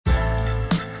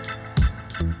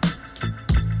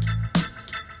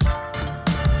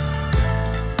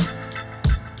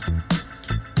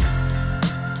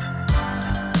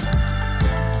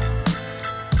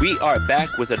We are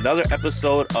back with another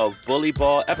episode of Bully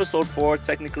Ball, episode 4,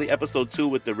 technically episode 2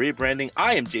 with the rebranding.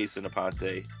 I am Jason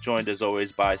Aponte, joined as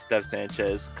always by Steph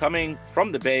Sanchez, coming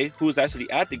from the Bay, who is actually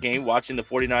at the game watching the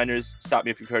 49ers, stop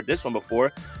me if you've heard this one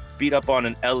before, beat up on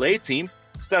an LA team.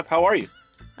 Steph, how are you?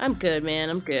 I'm good, man.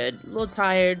 I'm good. A little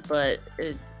tired, but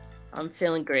I'm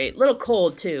feeling great. A little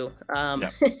cold too.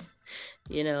 Yeah.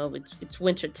 It's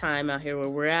winter time out here where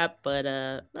we're at, but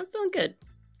I'm feeling good.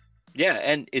 Yeah,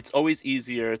 and it's always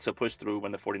easier to push through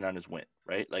when the 49ers win,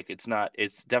 right? Like it's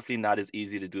definitely not as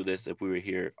easy to do this if we were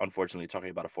here, unfortunately, talking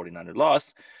about a 49er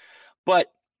loss.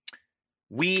 But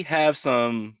we have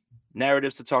some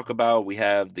narratives to talk about. We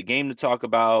have the game to talk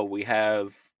about. We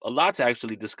have a lot to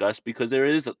actually discuss because there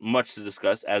is much to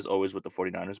discuss, as always, with the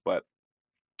 49ers. But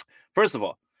first of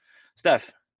all,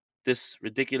 Steph, this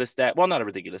ridiculous stat. Well, not a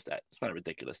ridiculous stat. It's not a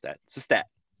ridiculous stat. It's a stat.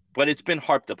 But it's been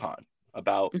harped upon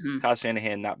about Hmm. Kyle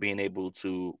Shanahan not being able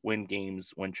to win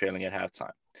games when trailing at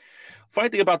halftime. Funny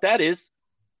thing about that is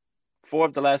 4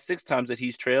 of the last 6 times that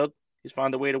he's trailed, he's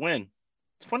found a way to win.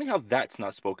 It's funny how that's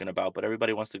not spoken about, but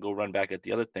everybody wants to go run back at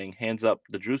the other thing. Hands up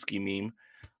the Drewski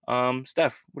meme.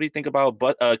 Steph, what do you think about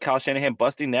Kyle Shanahan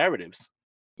busting narratives?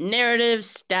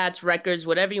 Narratives, stats, records,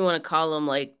 whatever you want to call them,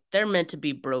 like they're meant to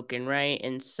be broken, right?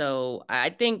 And so I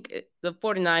think the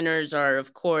 49ers are,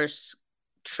 of course,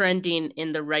 trending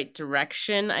in the right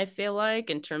direction, I feel like,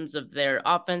 in terms of their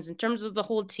offense, in terms of the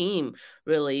whole team,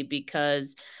 really,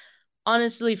 because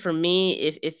honestly, for me,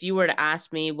 if you were to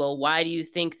ask me, well, why do you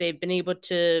think they've been able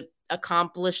to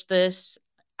accomplish this?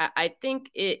 I think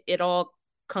it all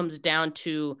comes down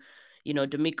to,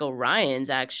 D'Amico Ryans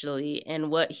actually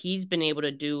and what he's been able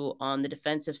to do on the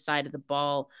defensive side of the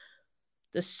ball.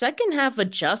 The second half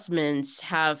adjustments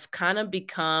have kind of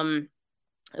become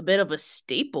a bit of a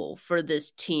staple for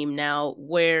this team now,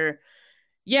 where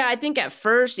yeah, I think at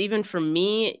first, even for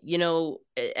me,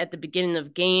 at the beginning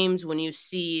of games, when you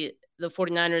see the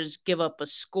 49ers give up a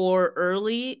score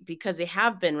early, because they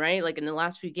have been, right? Like in the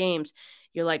last few games,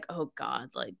 you're like, oh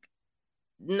God, like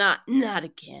not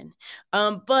again.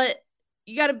 But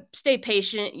you gotta stay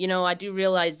patient. I do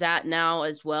realize that now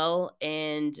as well.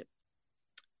 And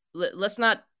let's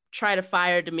not try to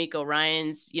fire D'Amico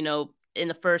Ryans, in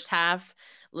the first half.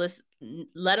 Let's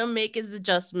let him make his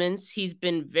adjustments. He's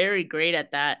been very great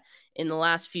at that in the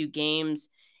last few games.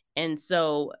 And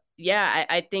so, yeah,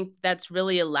 I think that's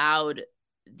really allowed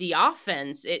the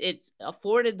offense, it's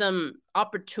afforded them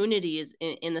opportunities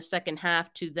in the second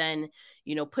half to then,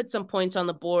 put some points on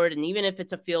the board. And even if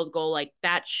it's a field goal, like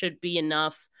that should be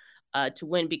enough to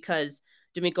win, because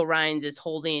D'Amico Ryans is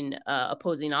holding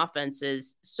opposing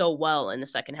offenses so well in the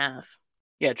second half.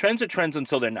 Yeah, trends are trends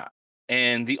until they're not.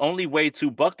 And the only way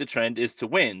to buck the trend is to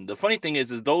win. The funny thing is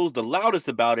those the loudest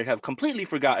about it have completely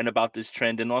forgotten about this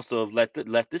trend and also have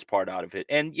left this part out of it.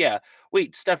 And yeah,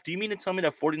 wait, Steph, do you mean to tell me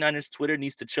that 49ers Twitter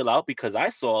needs to chill out? Because I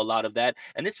saw a lot of that,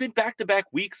 and it's been back-to-back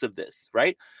weeks of this,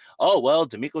 right? Oh, well,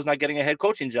 D'Amico's not getting a head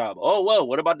coaching job. Oh, well,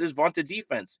 what about this vaunted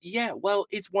defense? Yeah, well,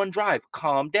 it's one drive.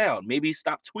 Calm down. Maybe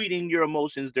stop tweeting your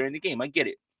emotions during the game. I get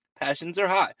it. Passions are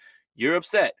high. You're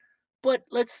upset. But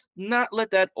let's not let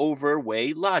that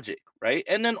overweigh logic, right?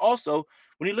 And then also,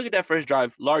 when you look at that first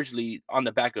drive, largely on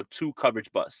the back of 2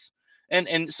 coverage busts.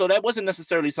 And so that wasn't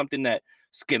necessarily something that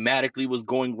schematically was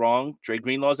going wrong. Dre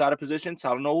Greenlaw's out of position,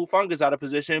 Talanoa Hufanga's out of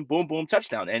position, boom, boom,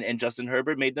 touchdown. And Justin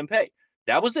Herbert made them pay.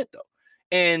 That was it, though.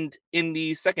 And in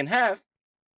the second half,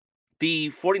 the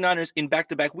 49ers in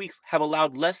back-to-back weeks have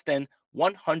allowed less than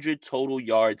 100 total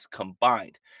yards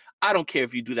combined. I don't care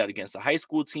if you do that against a high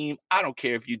school team. I don't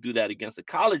care if you do that against a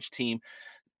college team.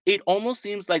 It almost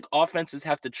seems like offenses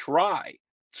have to try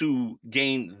to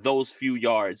gain those few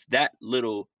yards, that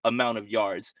little amount of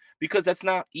yards, because that's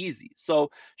not easy.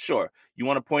 So, sure, you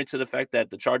want to point to the fact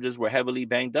that the Chargers were heavily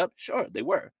banged up? Sure, they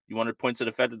were. You want to point to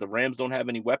the fact that the Rams don't have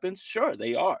any weapons? Sure,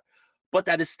 they are. But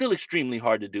that is still extremely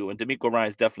hard to do, and D'Amico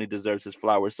Ryans definitely deserves his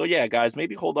flowers. So, yeah, guys,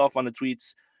 maybe hold off on the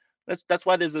tweets. That's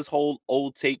why there's this whole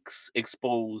old takes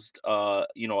exposed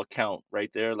account right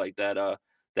there, like that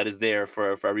is there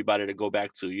for everybody to go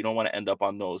back to. You don't want to end up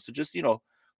on those. So just,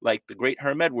 like the great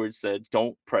Herm Edwards said,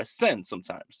 don't press send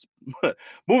sometimes.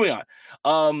 Moving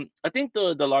on. I think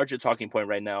the larger talking point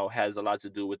right now has a lot to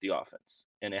do with the offense.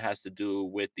 And it has to do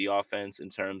with the offense in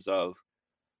terms of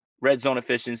red zone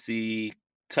efficiency,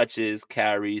 touches,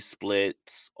 carries,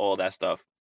 splits, all that stuff.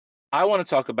 I want to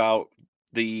talk about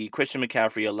the Christian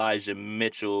McCaffrey, Elijah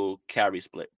Mitchell carry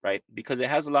split, right? Because it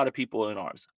has a lot of people in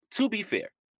arms. To be fair,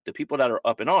 The people that are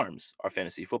up in arms are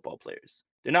fantasy football players.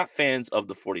 They're not fans of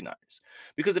the 49ers.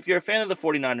 Because if you're a fan of the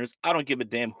 49ers, I don't give a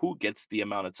damn who gets the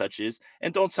amount of touches.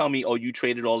 And don't tell me, oh, you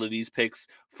traded all of these picks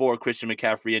for Christian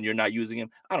McCaffrey and you're not using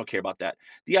him. I don't care about that.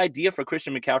 The idea for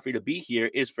Christian McCaffrey to be here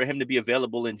is for him to be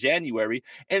available in January.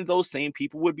 And those same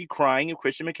people would be crying if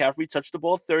Christian McCaffrey touched the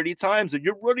ball 30 times and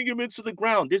you're running him into the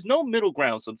ground. There's no middle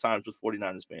ground sometimes with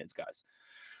 49ers fans, guys.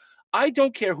 I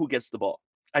don't care who gets the ball.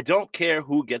 I don't care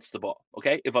who gets the ball.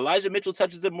 Okay. If Elijah Mitchell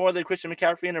touches it more than Christian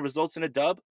McCaffrey and it results in a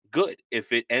dub, good.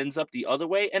 If it ends up the other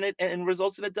way and it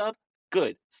results in a dub,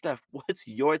 good. Steph, what's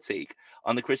your take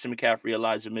on the Christian McCaffrey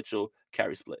Elijah Mitchell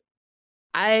carry split?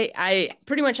 I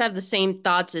pretty much have the same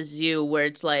thoughts as you, where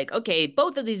it's like, okay,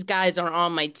 both of these guys are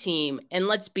on my team, and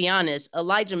let's be honest,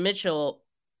 Elijah Mitchell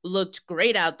looked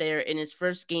great out there in his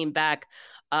first game back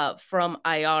from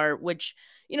IR, which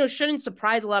shouldn't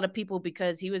surprise a lot of people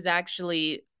because he was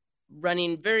actually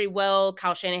running very well.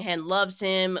 Kyle Shanahan loves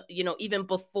him, even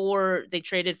before they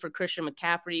traded for Christian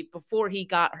McCaffrey, before he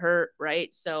got hurt,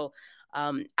 right? So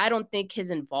I don't think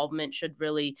his involvement should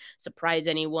really surprise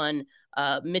anyone.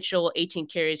 Mitchell, 18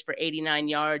 carries for 89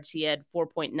 yards. He had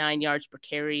 4.9 yards per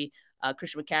carry.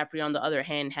 Christian McCaffrey, on the other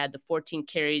hand, had the 14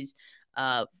 carries,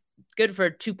 good for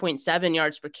 2.7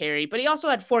 yards per carry, but he also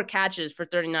had 4 catches for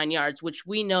 39 yards, which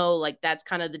we know like that's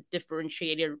kind of the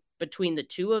differentiator between the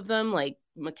two of them. Like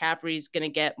McCaffrey's going to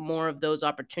get more of those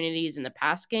opportunities in the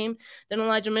pass game than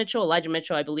Elijah Mitchell. Elijah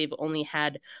Mitchell, I believe, only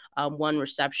had one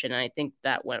reception, and I think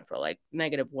that went for like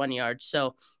 -1 yard.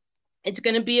 So it's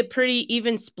going to be a pretty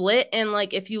even split. And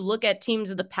like if you look at teams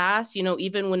of the past,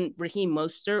 even when Raheem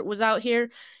Mostert was out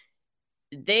here,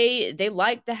 they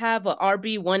like to have a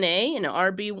RB1A and a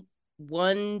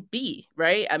RB1B,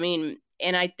 right? I mean,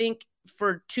 and I think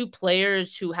for two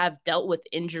players who have dealt with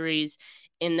injuries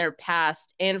in their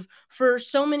past, and for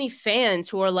so many fans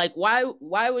who are like,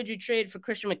 why would you trade for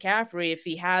Christian McCaffrey if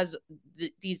he has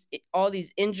these all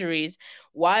these injuries?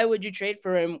 Why would you trade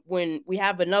for him when we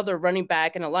have another running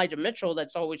back and Elijah Mitchell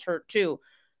that's always hurt too?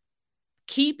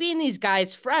 Keeping these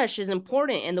guys fresh is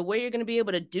important, and the way you're going to be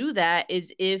able to do that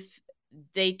is if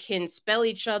they can spell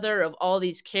each other of all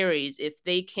these carries, if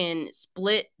they can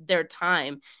split their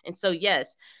time. And so,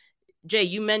 yes, Jay,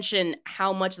 you mentioned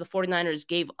how much the 49ers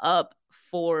gave up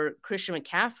for Christian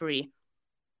McCaffrey.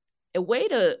 A way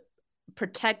to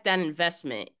protect that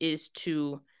investment is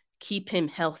to keep him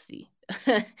healthy.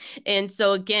 And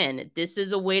so again, this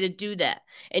is a way to do that.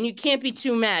 And you can't be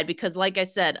too mad because like I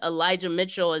said, Elijah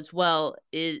Mitchell as well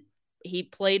is he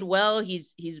played well.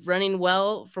 He's running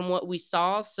well from what we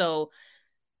saw. So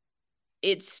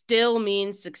it still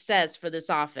means success for this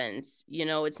offense.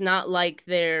 It's not like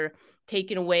they're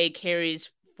taking away carries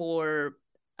for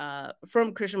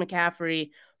from Christian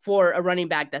McCaffrey for a running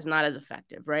back that's not as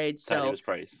effective, right? So Thaddeus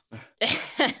Price.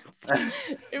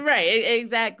 right,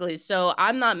 exactly. So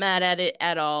I'm not mad at it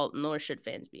at all, nor should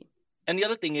fans be. And the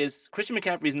other thing is, Christian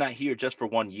McCaffrey is not here just for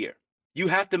 1 year. You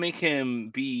have to make him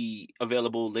be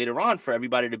available later on for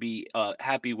everybody to be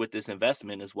happy with this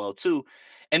investment as well too.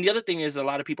 And the other thing is, a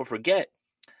lot of people forget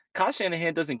Kyle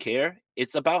Shanahan doesn't care.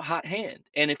 It's about hot hand.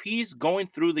 And if he's going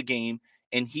through the game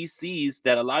and he sees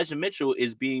that Elijah Mitchell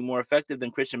is being more effective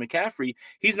than Christian McCaffrey,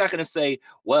 he's not going to say,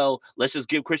 well, let's just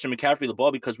give Christian McCaffrey the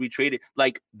ball because we traded.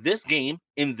 Like this game,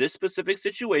 in this specific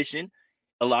situation,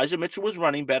 Elijah Mitchell was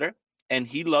running better and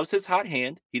he loves his hot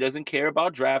hand. He doesn't care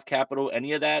about draft capital,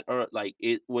 any of that, or like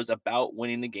it was about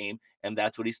winning the game. And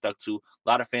that's what he stuck to. A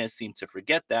lot of fans seem to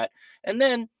forget that. And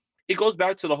then it goes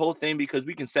back to the whole thing because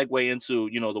we can segue into,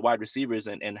 the wide receivers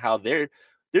and how there's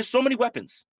so many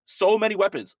weapons. So many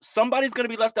weapons. Somebody's going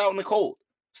to be left out in the cold.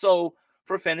 So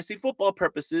for fantasy football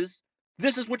purposes,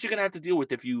 this is what you're going to have to deal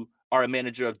with if you are a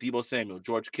manager of Debo Samuel,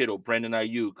 George Kittle, Brandon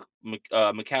Ayuk,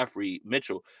 McCaffrey,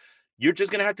 Mitchell. You're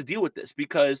just going to have to deal with this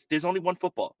because there's only one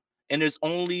football and there's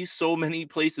only so many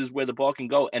places where the ball can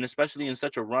go. And especially in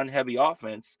such a run heavy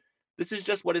offense, this is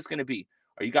just what it's going to be.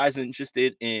 Are you guys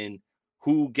interested in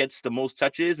who gets the most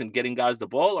touches and getting guys the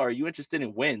ball? Or are you interested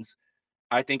in wins?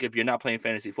 I think if you're not playing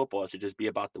fantasy football, it should just be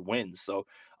about the wins. So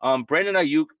Brandon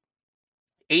Ayuk,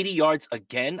 80 yards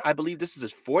again. I believe this is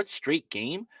his fourth straight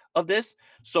game of this.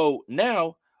 So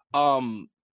now um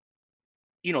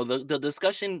the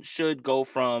discussion should go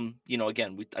from,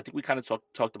 again, I think we kind of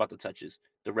talked about the touches,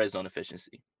 the red zone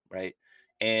efficiency, right?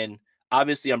 And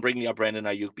obviously I'm bringing up Brandon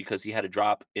Ayuk because he had a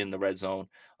drop in the red zone.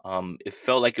 It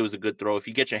felt like it was a good throw. If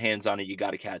you get your hands on it, you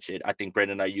got to catch it. I think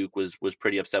Brandon Ayuk was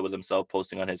pretty upset with himself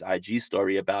posting on his IG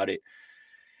story about it.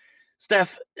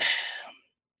 Steph,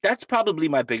 that's probably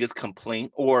my biggest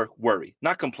complaint or worry,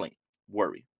 not complaint,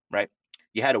 worry, right?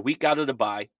 You had a week out of the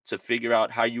bye to figure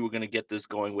out how you were going to get this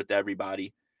going with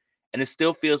everybody. And it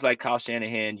still feels like Kyle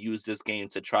Shanahan used this game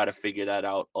to try to figure that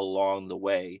out along the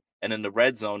way. And in the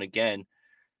red zone, again,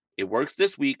 it works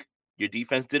this week. Your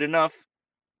defense did enough,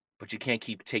 but you can't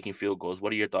keep taking field goals.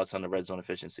 What are your thoughts on the red zone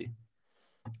efficiency?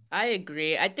 I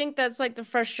agree. I think that's like the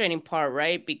frustrating part,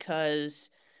 right? Because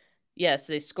yes,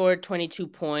 they scored 22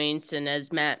 points, and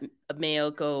as Matt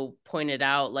Mayoko pointed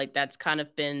out, like that's kind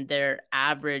of been their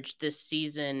average this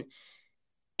season.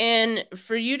 And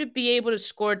for you to be able to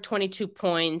score 22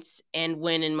 points and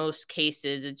win in most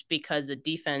cases, it's because the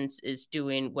defense is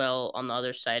doing well on the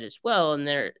other side as well. And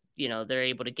they're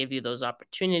able to give you those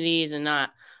opportunities and not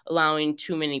allowing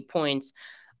too many points.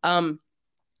 Um,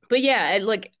 but yeah,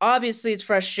 like obviously it's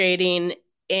frustrating.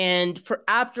 And for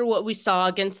after what we saw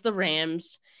against the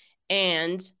Rams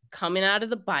and coming out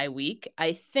of the bye week,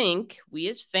 I think we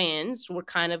as fans were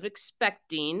kind of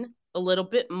expecting a little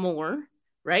bit more,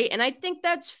 right? And I think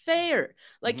that's fair.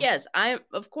 Like, Hmm. yes, I'm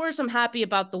happy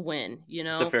about the win,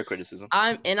 It's a fair criticism.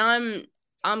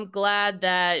 I'm glad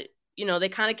that, they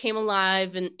kind of came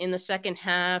alive in the second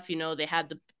half. They had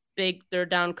the big third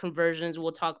down conversions.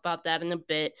 We'll talk about that in a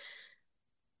bit.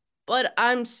 But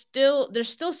there's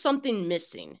still something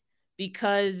missing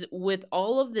because with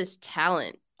all of this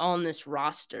talent on this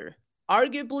roster,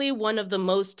 arguably one of the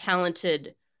most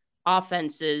talented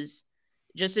offenses,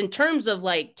 just in terms of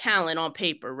like talent on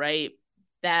paper, right?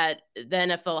 That the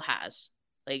NFL has.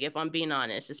 Like, if I'm being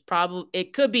honest,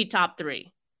 it could be top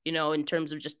three, in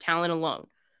terms of just talent alone.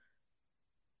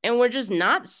 And we're just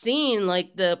not seeing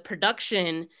like the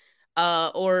production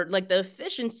or like the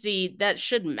efficiency that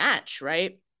should match,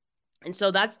 right? And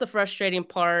so that's the frustrating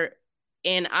part.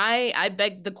 And I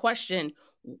begged the question,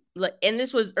 and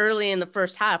this was early in the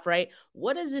first half, right?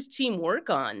 What does this team work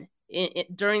on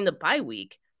during the bye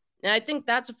week? And I think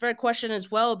that's a fair question as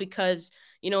well, because,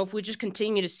 if we just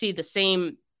continue to see the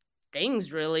same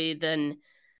things, really, then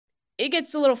it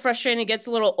gets a little frustrating, it gets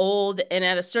a little old. And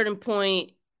at a certain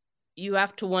point, you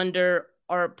have to wonder,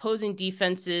 are opposing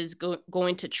defenses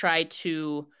going to try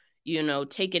to,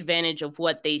 take advantage of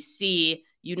what they see,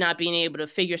 you not being able to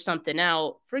figure something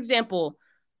out? For example,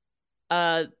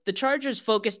 the Chargers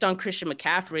focused on Christian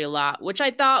McCaffrey a lot, which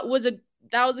I thought was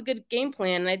a good game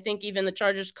plan. And I think even the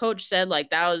Chargers coach said like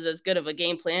that was as good of a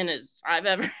game plan as I've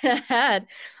ever had.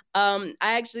 I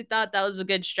actually thought that was a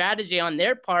good strategy on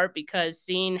their part, because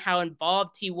seeing how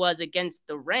involved he was against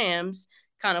the Rams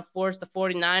kind of forced the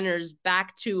 49ers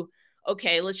back to,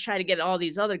 okay, let's try to get all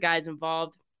these other guys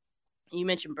involved. You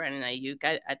mentioned Brandon Ayuk.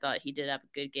 I thought he did have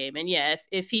a good game. And yeah,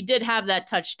 if he did have that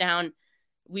touchdown,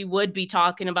 we would be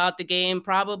talking about the game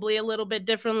probably a little bit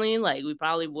differently. Like, we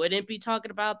probably wouldn't be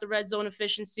talking about the red zone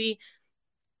efficiency.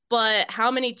 But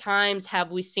how many times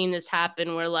have we seen this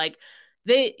happen where like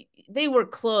they were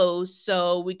close,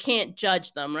 so we can't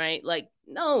judge them, right? Like,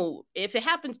 no, if it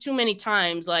happens too many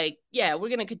times, like, yeah, we're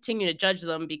gonna continue to judge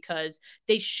them because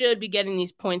they should be getting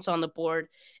these points on the board.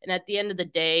 And at the end of the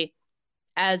day,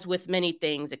 as with many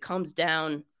things, it comes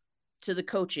down to the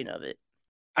coaching of it.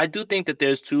 I do think that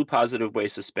there's two positive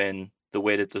ways to spin the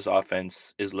way that this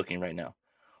offense is looking right now.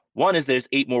 One is there's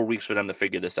 8 more weeks for them to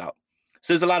figure this out.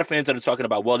 So there's a lot of fans that are talking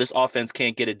about, well, this offense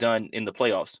can't get it done in the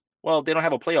playoffs. Well, they don't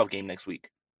have a playoff game next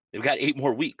week. They've got 8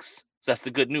 more weeks. So that's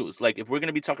the good news. Like, if we're going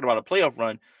to be talking about a playoff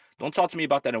run, don't talk to me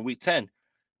about that in week 10.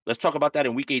 Let's talk about that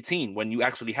in week 18 when you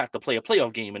actually have to play a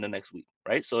playoff game in the next week,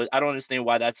 right? So I don't understand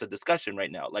why that's a discussion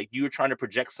right now. Like, you're trying to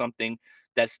project something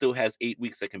that still has 8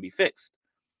 weeks that can be fixed.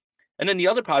 And then the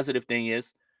other positive thing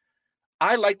is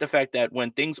I like the fact that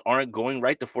when things aren't going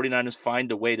right, the 49ers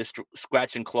find a way to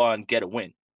scratch and claw and get a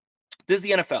win. This is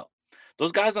the NFL.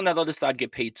 Those guys on that other side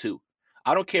get paid too.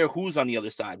 I don't care who's on the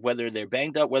other side, whether they're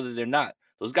banged up, whether they're not.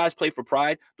 Those guys play for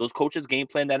pride. Those coaches game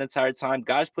plan that entire time.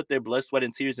 Guys put their blood, sweat,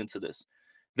 and tears into this.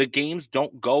 The games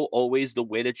don't go always the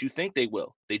way that you think they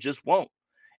will. They just won't.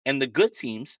 And the good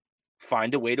teams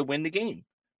find a way to win the game.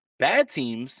 Bad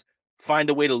teams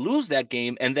find a way to lose that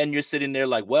game. And then you're sitting there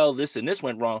like, well, this and this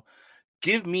went wrong.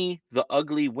 Give me the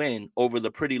ugly win over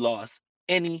the pretty loss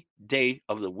any day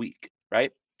of the week,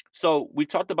 right? So we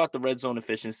talked about the red zone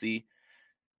efficiency.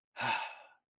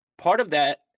 Part of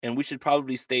that, and we should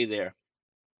probably stay there.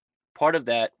 Part of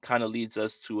that kind of leads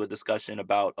us to a discussion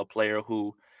about a player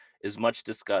who is much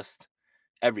discussed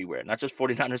everywhere, not just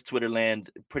 49ers Twitter land,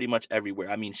 pretty much everywhere.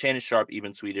 I mean, Shannon Sharp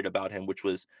even tweeted about him, which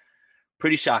was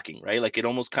pretty shocking, right? Like, it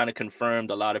almost kind of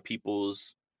confirmed a lot of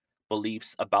people's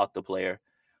beliefs about the player,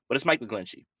 but it's Mike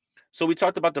McGlinchey. So we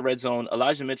talked about the red zone.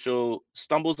 Elijah Mitchell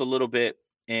stumbles a little bit,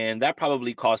 and that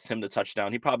probably cost him the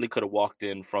touchdown. He probably could have walked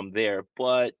in from there,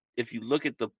 but if you look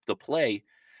at the play,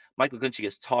 Mike McGlinchey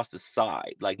gets tossed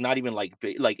aside, like not even like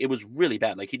it was really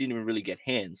bad. Like, he didn't even really get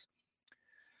hands.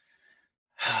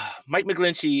 Mike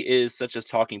McGlinchey is such a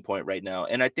talking point right now,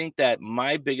 and I think that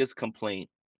my biggest complaint,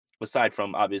 aside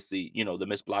from obviously, the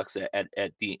missed blocks at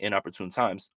the inopportune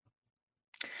times,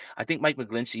 I think Mike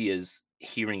McGlinchey is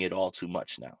hearing it all too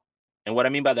much now. And what I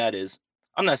mean by that is,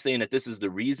 I'm not saying that this is the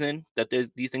reason that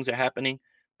these things are happening,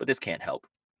 but this can't help.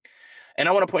 And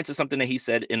I want to point to something that he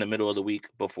said in the middle of the week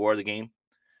before the game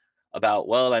about,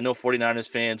 well, I know 49ers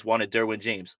fans wanted Derwin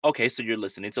James. Okay, so you're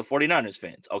listening to 49ers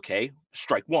fans. Okay,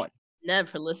 strike one.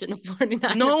 Never listen to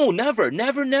 49er. No, never,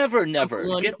 never, never, Number never.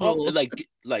 one Get off. rule.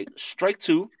 Like strike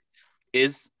two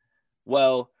is,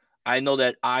 well, I know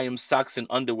that I am socks and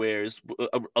underwears,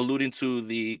 alluding to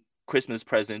the Christmas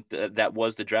present that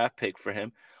was the draft pick for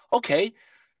him. Okay,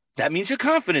 that means your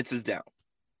confidence is down.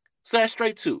 So that's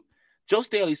straight two. Joe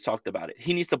Staley's talked about it.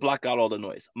 He needs to block out all the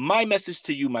noise. My message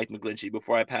to you, Mike McGlinchey,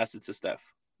 before I pass it to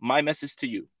Steph, my message to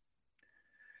you,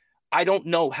 I don't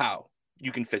know how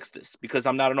you can fix this because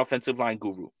I'm not an offensive line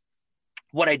guru.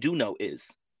 What I do know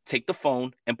is take the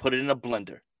phone and put it in a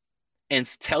blender and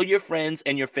tell your friends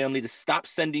and your family to stop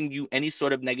sending you any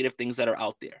sort of negative things that are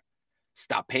out there.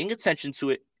 Stop paying attention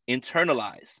to it,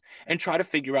 internalize, and try to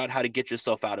figure out how to get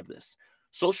yourself out of this.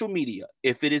 Social media,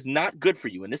 if it is not good for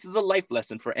you, and this is a life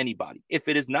lesson for anybody, if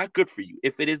it is not good for you,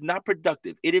 if it is not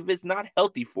productive, if it is not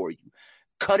healthy for you,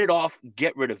 cut it off,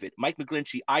 get rid of it. Mike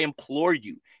McGlinchey, I implore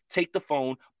you, take the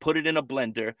phone, put it in a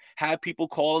blender, have people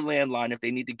call a landline if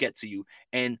they need to get to you,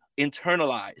 and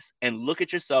internalize and look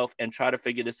at yourself and try to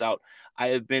figure this out. I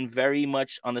have been very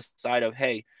much on the side of,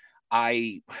 hey,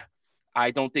 I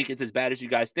don't think it's as bad as you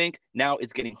guys think. Now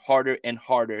it's getting harder and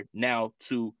harder now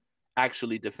to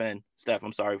actually defend. Steph,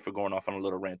 I'm sorry for going off on a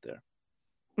little rant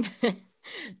there.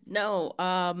 No,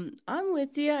 I'm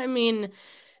with you. I mean,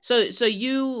 so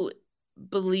you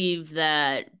believe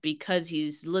that because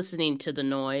he's listening to the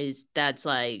noise, that's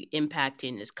like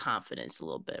impacting his confidence a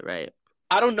little bit, right?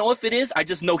 I don't know if it is. I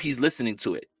just know he's listening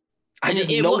to it. I And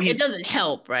just know it he's doesn't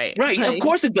help, right? right. Of Like,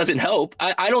 course, it doesn't help.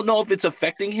 I don't know if it's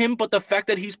affecting him, but the fact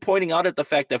that he's pointing out at the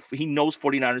fact that he knows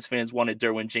 49ers fans wanted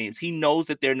Derwin James, he knows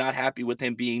that they're not happy with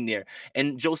him being there.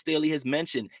 And Joe Staley has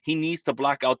mentioned he needs to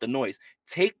block out the noise.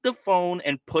 Take the phone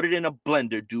and put it in a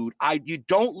blender, dude. You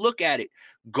don't look at it.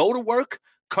 Go to work,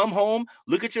 come home,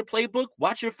 look at your playbook,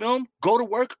 watch your film, go to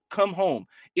work, come home.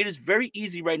 It is very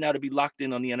easy right now to be locked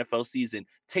in on the NFL season.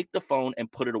 Take the phone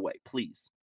and put it away,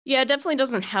 please. yeah, it definitely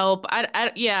doesn't help.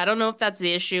 Yeah, I don't know if that's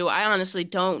the issue. I honestly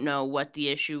don't know what the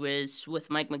issue is with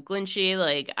Mike McGlinchey.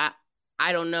 Like,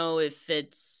 I don't know if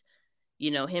it's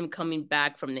him coming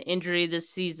back from the injury this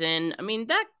season. I mean,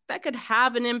 that could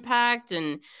have an impact,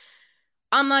 and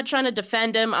I'm not trying to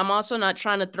defend him. I'm also not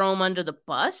trying to throw him under the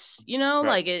bus, Right.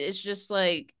 like it's just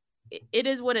like it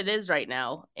is what it is right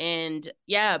now. And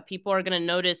yeah, people are going to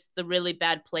notice the really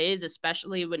bad plays,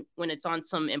 especially when it's on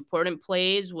some important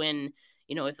plays when,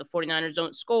 if the 49ers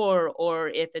don't score or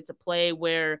if it's a play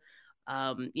where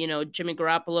Jimmy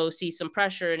Garoppolo sees some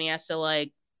pressure and he has to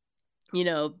you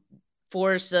know,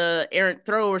 force a errant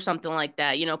throw or something like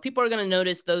that. People are going to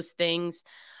notice those things.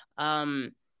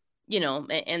 Um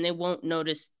and they won't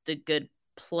notice the good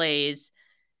plays.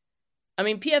 I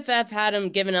mean, PFF had him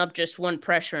giving up just one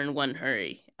pressure in one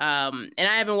hurry. And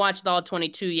I haven't watched all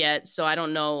 22 yet, so I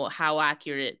don't know how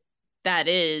accurate that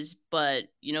is. But,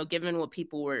 given what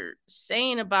people were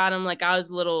saying about him, like I was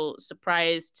a little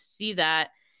surprised to see that.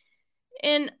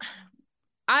 And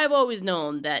I've always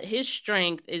known that his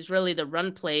strength is really the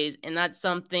run plays, and that's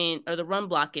something, or the run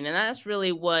blocking, and that's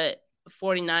really what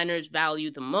 49ers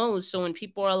value the most. So when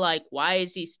people are like, why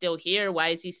is he still here? Why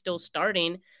is he still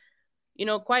starting?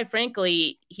 Quite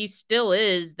frankly, he still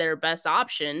is their best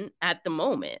option at the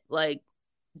moment. Like,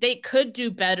 they could do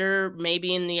better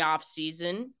maybe in the off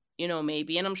season,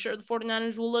 maybe. And I'm sure the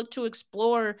 49ers will look to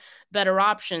explore better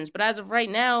options. But as of right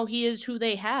now, he is who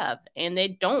they have, and they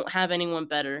don't have anyone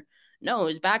better. No,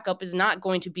 his backup is not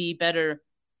going to be better.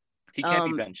 He can't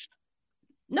be Um, benched.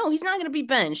 no, he's not going to be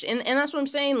benched. And that's what I'm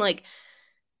saying. Like,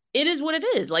 it is what it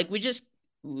is. Like, we just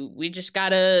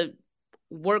gotta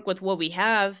work with what we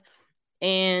have.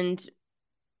 And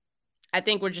I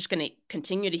think we're just going to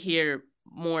continue to hear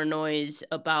more noise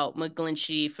about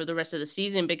McGlinchey for the rest of the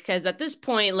season because at this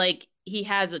point, like, he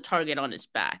has a target on his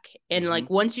back. And, Hmm. like,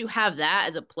 once you have that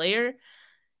as a player,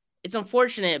 it's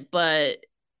unfortunate, but,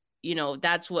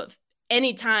 that's what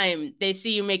anytime they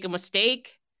see you make a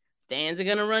mistake, fans are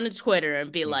going to run to Twitter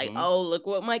and be like, Hmm. oh, look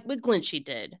what Mike McGlinchey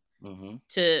did Hmm.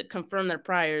 to confirm their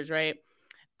priors, right?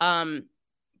 Um,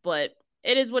 but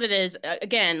it is what it is.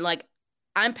 Again, like,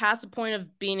 I'm past the point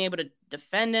of being able to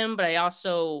defend him, but I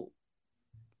also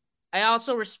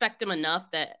respect him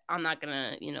enough that I'm not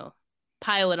gonna,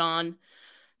 pile it on.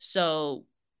 So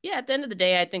Yeah, at the end of the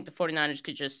day, I think the 49ers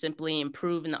could just simply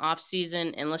improve in the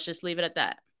offseason, and let's just leave it at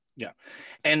that. Yeah.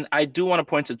 And I do want to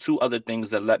point to two other things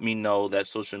that let me know that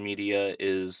social media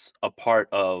is a part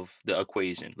of the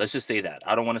equation. Let's just say that.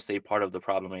 I don't want to say part of the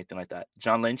problem or anything like that.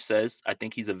 John Lynch says, I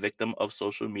think he's a victim of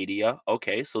social media.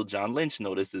 Okay. So John Lynch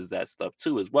notices that stuff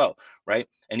too, as well. Right.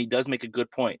 And he does make a good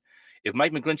point. If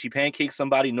Mike McGlinchey pancakes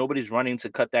somebody, nobody's running to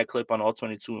cut that clip on all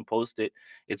 22 and post it.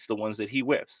 It's the ones that he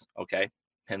whiffs. Okay.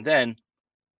 And then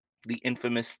the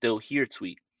infamous still here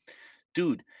tweet.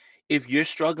 Dude, if you're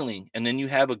struggling and then you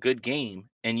have a good game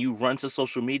and you run to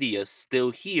social media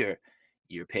still here,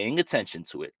 you're paying attention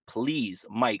to it. Please,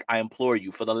 Mike, I implore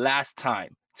you for the last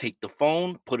time, take the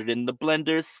phone, put it in the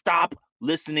blender, stop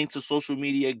listening to social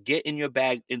media, get in your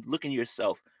bag and look in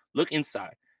yourself, look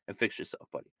inside and fix yourself,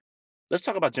 buddy. Let's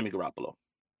talk about Jimmy Garoppolo.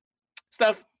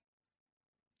 Steph,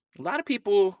 a lot of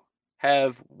people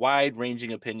have wide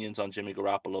ranging opinions on Jimmy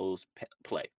Garoppolo's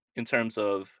play in terms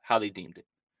of how they deemed it.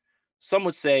 Some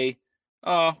would say,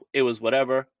 oh, it was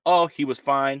whatever. Oh, he was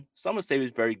fine. Some would say he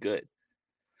was very good.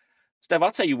 Steph,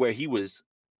 I'll tell you where he was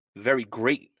very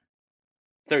great.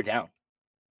 Third down.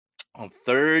 On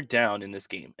third down in this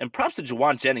game. And props to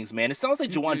Jawan Jennings, man. It sounds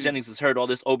like Jawan Mhm. Jennings has heard all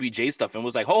this OBJ stuff and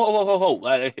was like, ho, ho, ho, ho, ho.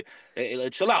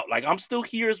 Like, chill out. Like, I'm still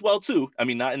here as well, too. I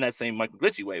mean, not in that same Michael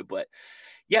Glitchy way, but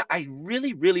yeah, I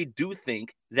really, really do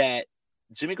think that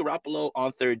Jimmy Garoppolo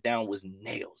on third down was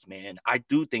nails, man. I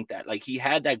do think that. Like he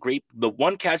had that the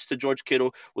one catch to George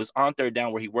Kittle was on third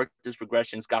down where he worked his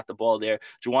progressions, got the ball there.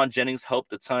 Juwan Jennings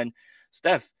helped a ton.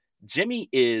 Steph, Jimmy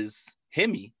is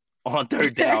himmy on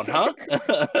third down, huh?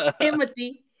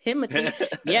 Himothy. Himothy.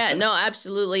 Yeah, no,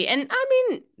 absolutely. And I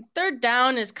mean, third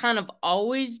down has kind of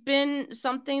always been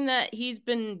something that he's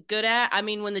been good at. I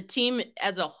mean, when the team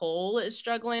as a whole is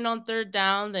struggling on third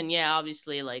down, then yeah,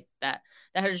 obviously like that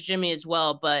hurts Jimmy as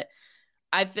well. But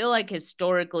I feel like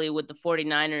historically with the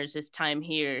 49ers, his time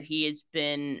here, he has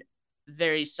been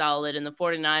very solid. And the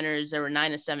 49ers, they were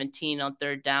 9 of 17 on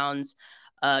third downs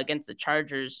against the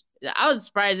Chargers. I was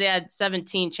surprised they had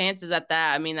 17 chances at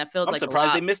that. I mean, that feels I'm like a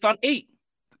surprised they lot. missed on 8.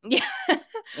 Yeah.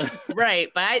 Right.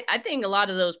 But I think a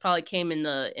lot of those probably came in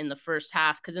the first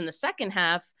half because in the second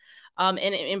half, and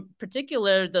in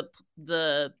particular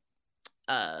the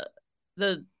uh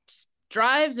the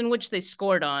drives in which they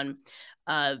scored on,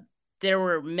 uh there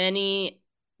were many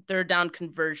third down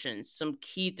conversions, some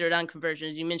key third down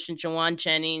conversions. You mentioned Jawan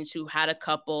Jennings, who had a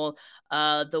couple.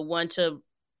 The one to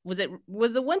was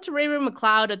the one to Ray Ray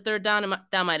McLeod at third down?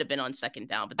 That might have been on second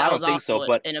down, but I that was don't think so, also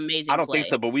but an I amazing don't think play.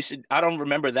 so, but we should I don't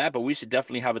remember that, but we should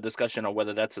definitely have a discussion on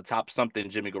whether that's a top something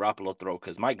Jimmy Garoppolo throw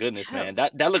because my goodness, That man,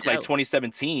 that looked like that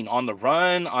 2017 on the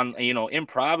run, on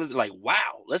improv is like,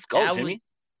 wow, let's go, that was Jimmy.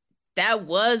 that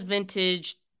was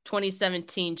vintage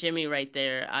 2017 Jimmy right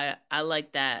there. I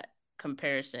like that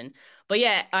comparison. But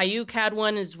yeah, Ayuk had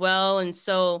one as well, and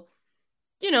so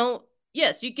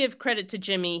yes, you give credit to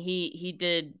Jimmy. He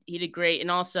did great,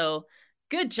 and also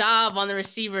good job on the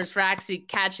receivers for actually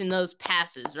catching those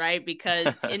passes, right?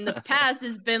 Because in the past,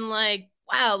 it's been like,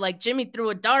 wow, like Jimmy threw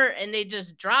a dart and they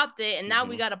just dropped it, and now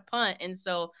we Mhm, got a punt, and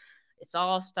so it's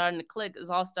all starting to click. It's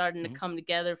all starting to mhm, come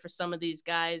together for some of these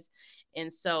guys,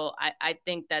 and so I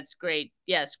think that's great.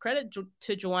 Yes, credit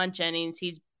to Jawan Jennings.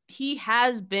 He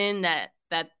has been that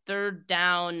third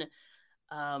down.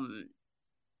 Um,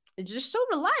 it's just so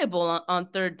reliable on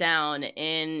third down,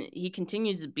 and he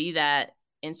continues to be that.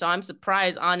 And so I'm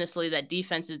surprised, honestly, that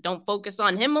defenses don't focus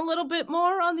on him a little bit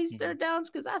more on these mhm. third downs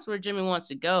because that's where Jimmy wants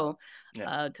to go,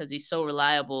 Yeah. because he's so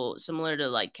reliable, similar to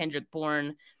like Kendrick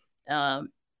Bourne, um,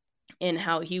 in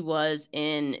how he was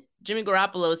in Jimmy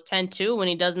Garoppolo's 10-2 when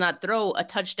he does not throw a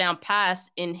touchdown pass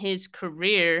in his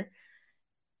career.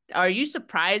 Are you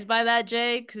surprised by that,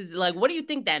 Jay? Because like, what do you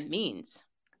think that means?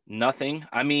 Nothing.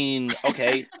 I mean,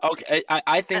 okay, okay.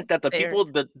 I think That's that fair.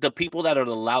 the people that are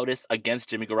the loudest against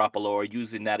Jimmy Garoppolo are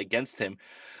using that against him.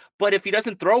 But if he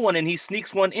doesn't throw one and he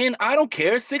sneaks one in, I don't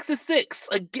care. 6 is 6.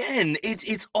 Again,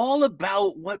 it's all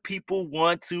about what people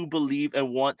want to believe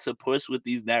and want to push with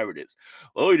these narratives.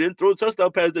 Oh, he didn't throw a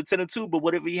touchdown pass at 10-2, but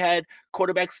what if he had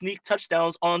quarterback sneak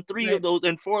touchdowns on three of Right. those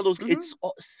and four of those? Hmm.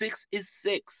 6 is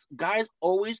 6. Guys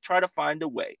always try to find a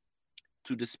way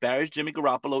to disparage Jimmy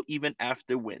Garoppolo even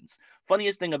after wins.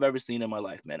 Funniest thing I've ever seen in my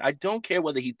life, man. I don't care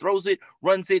whether he throws it,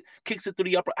 runs it, kicks it through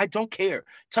the upper. I don't care.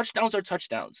 Touchdowns are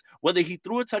touchdowns. Whether he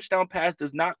threw a touchdown pass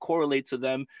does not correlate to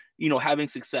them, having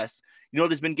success.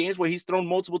 There's been games where he's thrown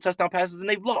multiple touchdown passes and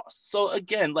they've lost. So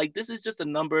again, like this is just a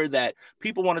number that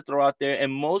people want to throw out there,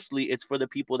 and mostly it's for the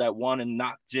people that want to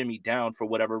knock Jimmy down for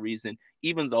whatever reason.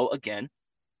 Even though, again,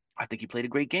 I think he played a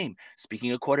great game.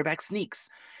 Speaking of quarterback sneaks,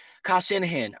 Kyle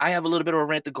Shanahan, I have a little bit of a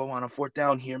rant to go on 4th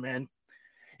down here, man.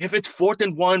 If it's 4th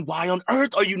and 1, why on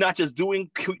earth are you not just doing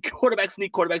quarterback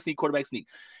sneak, quarterback sneak, quarterback sneak?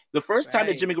 The first time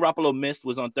that Right. Jimmy Garoppolo missed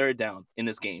was on 3rd down in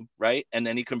this game, right? And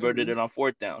then he converted Mhm. it on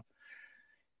 4th down.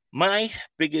 My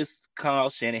biggest Kyle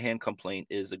Shanahan complaint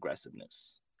is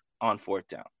aggressiveness on 4th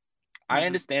down. I Mhm.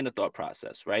 understand the thought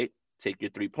process, right? Take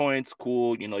your 3 points,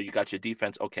 cool. You got your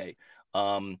defense, okay.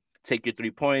 Take your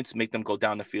 3 points, make them go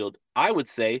down the field. I would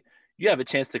say you have a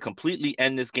chance to completely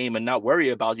end this game and not worry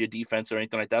about your defense or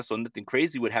anything like that. So nothing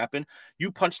crazy would happen.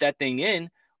 You punch that thing in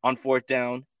on 4th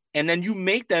down, and then you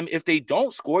make them. If they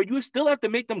don't score, you still have to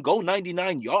make them go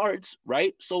 99 yards,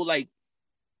 right? So like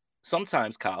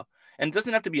sometimes, Kyle, and it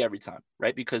doesn't have to be every time,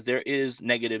 right? Because there is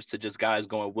negatives to just guys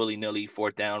going willy nilly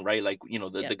 4th down, right? Like,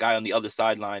 the Yep. guy on the other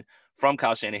sideline from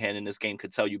Kyle Shanahan in this game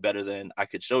could tell you better than I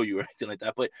could show you or anything like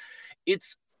that. But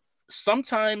it's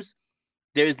sometimes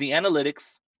there's the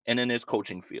analytics and then there's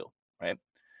coaching feel, right?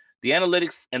 The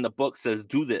analytics and the book says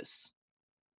do this,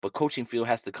 but coaching feel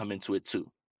has to come into it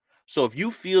too. So if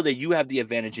you feel that you have the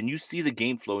advantage and you see the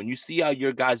game flow and you see how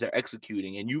your guys are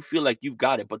executing and you feel like you've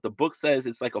got it, but the book says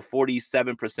it's like a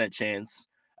 47% chance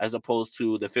as opposed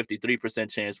to the 53%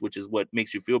 chance, which is what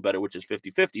makes you feel better, which is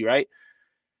 50-50, right?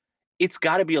 It's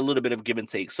got to be a little bit of give and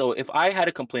take. So if I had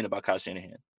a complaint about Kyle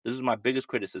Shanahan, this is my biggest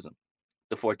criticism,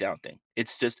 the 4th down thing.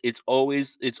 It's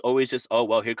always just, oh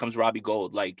well, here comes Robbie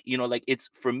Gold. Like, like it's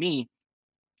for me,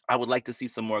 I would like to see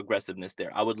some more aggressiveness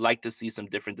there. I would like to see some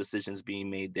different decisions being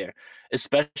made there,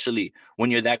 especially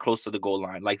when you're that close to the goal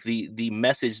line. Like the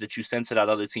message that you send to that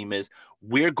other team is,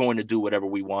 we're going to do whatever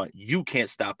we want. You can't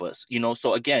stop us.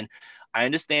 So again, I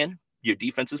understand your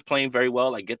defense is playing very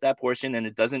well. I get that portion, and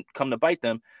it doesn't come to bite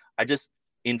them. I just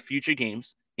in future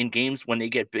games, in games when they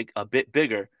get a bit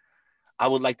bigger, I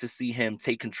would like to see him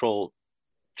take control,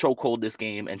 chokehold this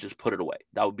game, and just put it away.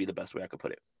 That would be the best way I could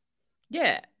put it.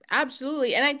 Yeah,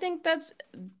 absolutely. And I think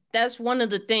that's one of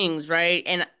the things, right?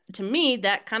 And to me,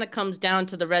 that kind of comes down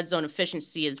to the red zone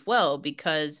efficiency as well,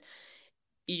 because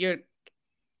you're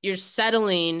you're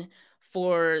settling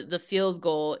for the field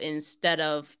goal instead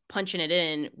of punching it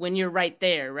in when you're right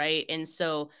there, right? And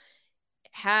so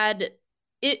had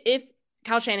if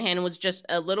Kyle Shanahan was just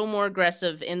a little more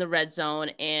aggressive in the red zone,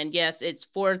 and yes, it's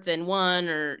 4th and 1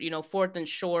 or 4th and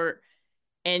short,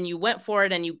 and you went for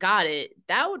it and you got it,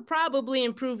 that would probably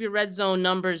improve your red zone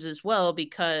numbers as well,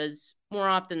 because more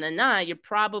often than not, you're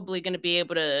probably going to be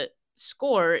able to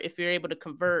score if you're able to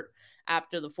convert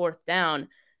after the 4th down.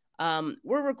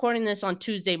 We're recording this on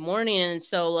Tuesday morning, and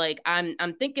so like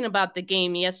I'm thinking about the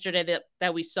game yesterday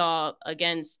that we saw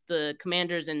against the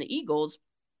Commanders and the Eagles,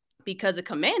 because the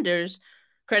Commanders,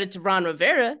 credit to Ron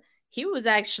Rivera, he was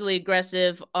actually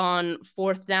aggressive on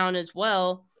 4th down as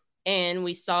well. And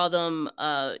we saw them,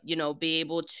 be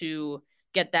able to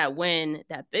get that win,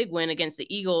 that big win against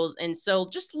the Eagles. And so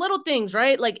just little things,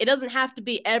 right? Like it doesn't have to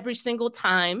be every single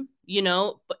time,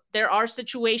 but there are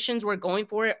situations where going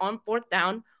for it on 4th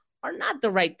down are not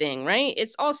the right thing, right?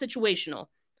 It's all situational.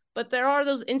 But there are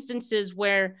those instances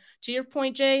where, to your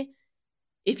point, Jay,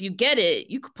 if you get it,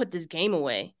 you could put this game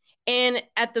away. And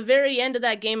at the very end of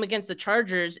that game against the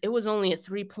Chargers, it was only a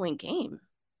 3-point game.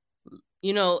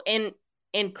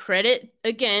 And credit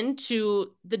again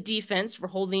to the defense for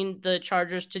holding the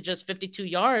Chargers to just 52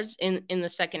 yards in the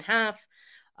second half.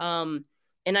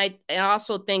 And I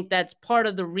also think that's part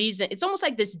of the reason. It's almost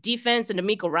like this defense and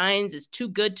D'Amico Ryans is too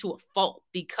good to a fault,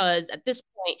 because at this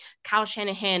point, Kyle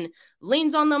Shanahan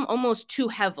leans on them almost too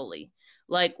heavily.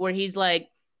 Like where he's like,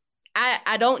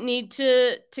 I don't need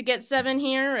to get 7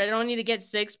 here. I don't need to get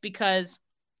 6, because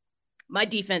my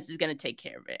defense is going to take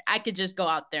care of it. I could just go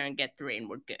out there and get 3 and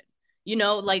we're good.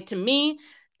 Like to me,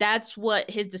 that's what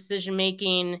his decision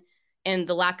making and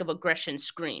the lack of aggression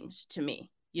screams to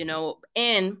me.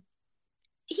 And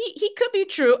he could be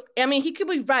true. I mean, he could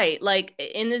be right. Like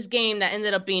in this game, that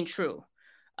ended up being true.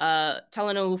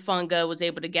 Talanoa Hufanga was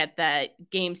able to get that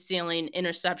game sealing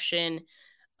interception,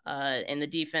 and the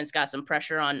defense got some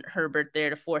pressure on Herbert there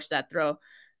to force that throw.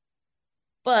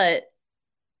 But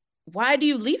why do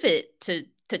you leave it to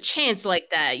chance like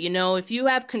that? If you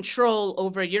have control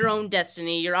over your own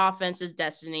destiny, your offense's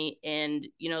destiny, and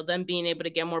them being able to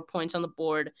get more points on the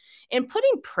board and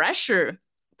putting pressure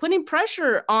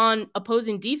on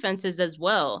opposing defenses as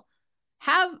well.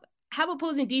 Have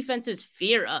opposing defenses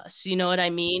fear us. You know what I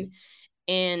mean?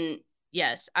 And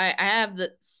yes, I have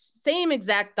the same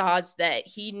exact thoughts that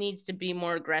he needs to be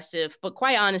more aggressive. But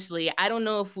quite honestly, I don't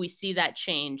know if we see that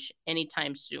change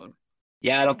anytime soon.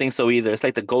 Yeah, I don't think so either. It's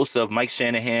like the ghost of Mike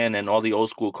Shanahan and all the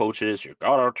old school coaches. You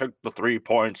gotta take the 3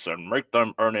 points and make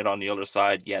them earn it on the other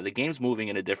side. Yeah, the game's moving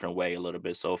in a different way a little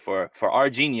bit. So for our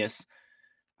genius,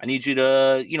 I need you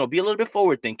to, be a little bit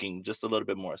forward thinking, just a little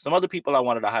bit more. Some other people I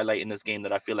wanted to highlight in this game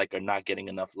that I feel like are not getting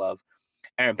enough love.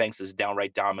 Aaron Banks is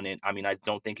downright dominant. I mean, I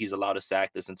don't think he's allowed a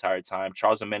sack this entire time.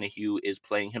 Charles Omenihu is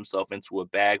playing himself into a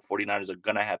bag. 49ers are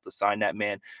going to have to sign that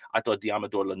man. I thought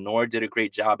Diamador Lenore did a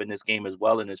great job in this game as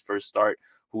well in his first start,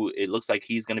 who it looks like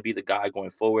he's going to be the guy going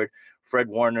forward. Fred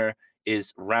Warner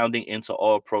is rounding into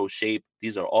all pro shape.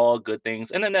 These are all good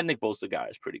things. And then that Nick Bosa guy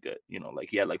is pretty good. Like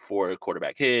he had like 4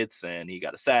 quarterback hits and he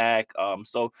got a sack.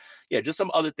 So yeah, just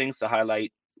some other things to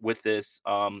highlight with this.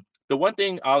 The one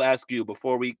thing I'll ask you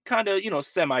before we kind of,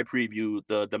 semi preview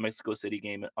the Mexico City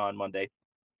game on Monday,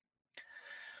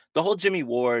 the whole Jimmy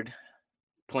Ward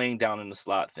playing down in the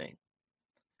slot thing.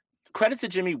 Credit to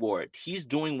Jimmy Ward. He's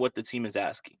doing what the team is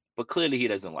asking, but clearly he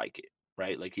doesn't like it,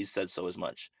 right? Like he said so as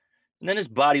much. And then his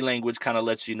body language kind of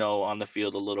lets you know on the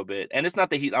field a little bit. And it's not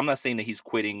that I'm not saying that he's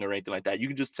quitting or anything like that. You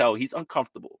can just tell he's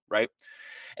uncomfortable, right?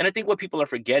 And I think what people are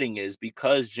forgetting is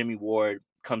because Jimmy Ward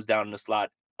comes down in the slot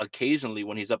occasionally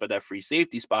when he's up at that free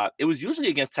safety spot, it was usually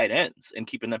against tight ends and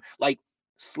keeping them like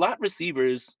slot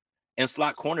receivers and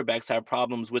slot cornerbacks have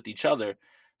problems with each other.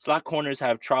 Slot corners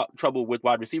have trouble with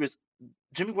wide receivers.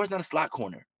 Jimmy Ward's not a slot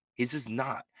corner. He's just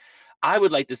not. I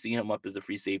would like to see him up as the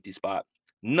free safety spot.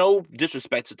 No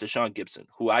disrespect to Tashawn Gibson,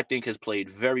 who I think has played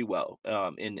very well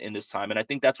in this time. And I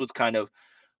think that's what's kind of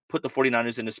put the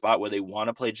 49ers in the spot where they want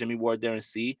to play Jimmy Ward there and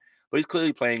see, but he's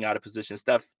clearly playing out of position.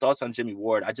 Steph, thoughts on Jimmy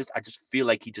Ward? I just feel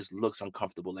like he just looks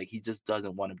uncomfortable. Like he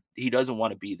doesn't want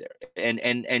to be there.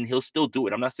 And he'll still do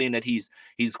it. I'm not saying that he's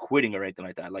quitting or anything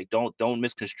like that. Like don't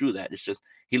misconstrue that. It's just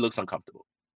he looks uncomfortable.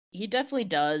 He definitely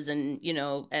does, and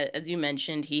as you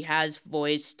mentioned, he has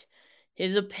voiced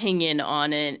his opinion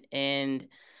on it, and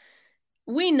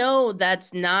we know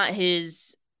that's not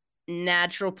his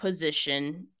natural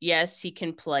position. Yes, he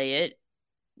can play it.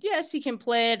 Yes, he can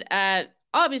play it at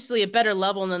obviously a better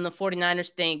level than the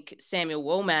 49ers think Samuel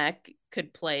Womack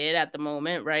could play it at the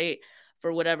moment, right?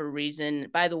 For whatever reason.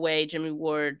 By the way, Jimmy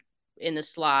Ward in the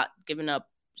slot giving up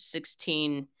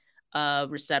 16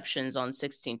 receptions on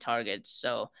 16 targets.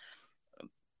 So,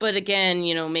 but again,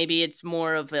 maybe it's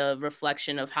more of a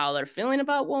reflection of how they're feeling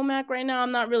about Womack right now.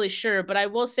 I'm not really sure, but I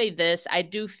will say this. I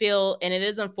do feel, and it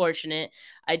is unfortunate,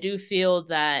 I do feel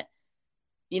that,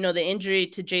 the injury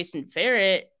to Jason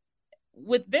Verrett,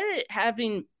 with Verrett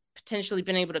having potentially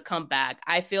been able to come back,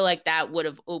 I feel like that would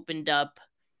have opened up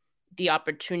the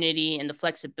opportunity and the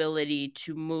flexibility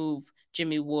to move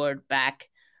Jimmy Ward back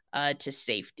to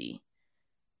safety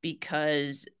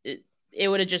because it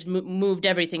would have just moved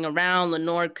everything around.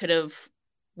 Lenore could have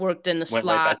worked in the Went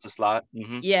right slot. back to slot.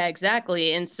 Yeah,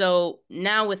 exactly. And so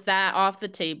now with that off the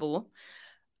table,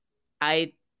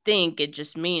 I think it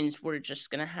just means we're just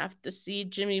going to have to see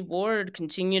Jimmy Ward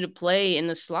continue to play in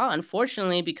the slot,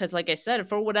 unfortunately, because, like I said,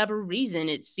 for whatever reason,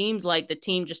 it seems like the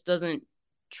team just doesn't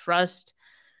trust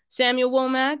Samuel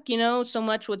Womack, so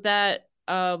much with that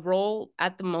role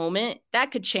at the moment.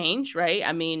 That could change, right?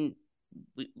 I mean,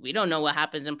 we don't know what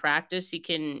happens in practice. He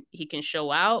can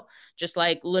show out just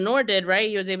like Lenore did, right?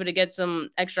 He was able to get some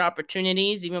extra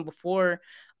opportunities even before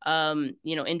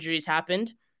injuries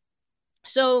happened.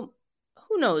 So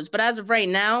who knows? But as of right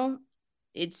now,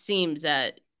 it seems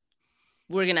that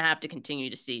we're gonna have to continue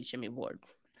to see Jimmy Ward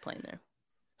playing there.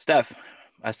 Steph,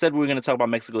 I said we were going to talk about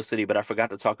Mexico City, but I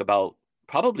forgot to talk about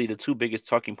probably the two biggest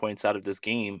talking points out of this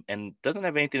game, and doesn't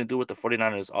have anything to do with the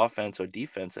 49ers offense or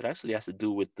defense. It actually has to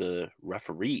do with the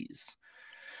referees.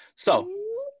 So,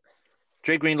 Ooh,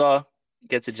 Dre Greenlaw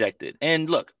gets ejected. And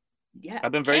look, yeah,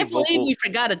 I've been very can't believe vocal. we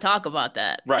forgot to talk about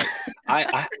that. Right.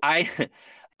 I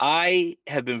I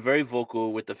have been very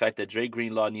vocal with the fact that Dre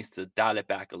Greenlaw needs to dial it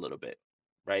back a little bit.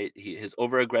 Right? His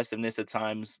over aggressiveness at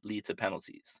times lead to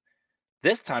penalties.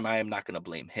 This time I am not going to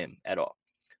blame him at all.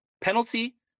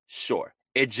 Penalty? Sure.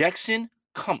 Ejection?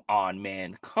 Come on,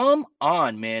 man. Come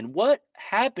on, man. What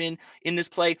happened in this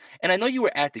play? And I know you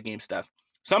were at the game, Steph.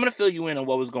 So I'm going to fill you in on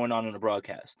what was going on in the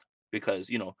broadcast because,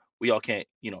 we all can't,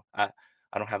 I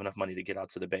don't have enough money to get out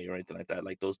to the Bay or anything like that.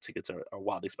 Like those tickets are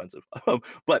wild expensive.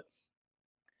 But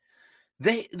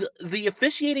the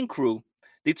officiating crew,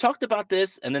 they talked about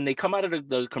this and then they come out of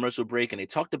the commercial break and they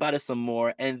talked about it some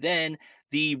more. And then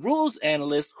the rules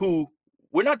analyst, who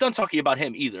we're not done talking about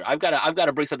him either. I've got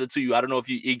to bring something to you. I don't know if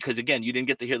you, because again, you didn't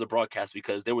get to hear the broadcast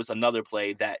because there was another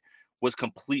play that was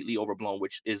completely overblown,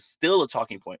 which is still a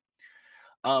talking point.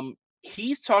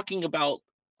 He's talking about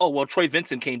oh well, Troy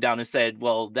Vincent came down and said,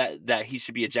 well, that he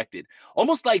should be ejected.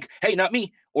 Almost like, hey, not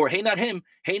me, or hey, not him,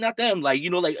 hey, not them. Like,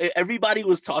 like everybody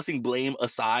was tossing blame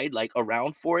aside, like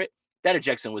around for it. That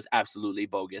ejection was absolutely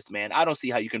bogus, man. I don't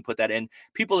see how you can put that in.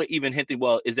 People are even hinting,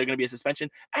 well, is there going to be a suspension?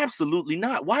 Absolutely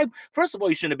not. Why? First of all,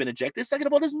 you shouldn't have been ejected. Second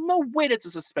of all, there's no way that's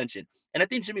a suspension. And I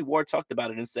think Jimmy Ward talked about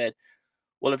it and said,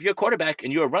 well, if you're a quarterback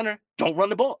and you're a runner, don't run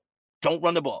the ball. Don't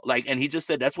run the ball. Like, and he just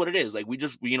said that's what it is. Like, we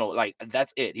just, like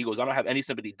that's it. He goes, I don't have any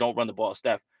sympathy. Don't run the ball.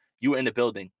 Steph, you were in the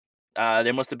building.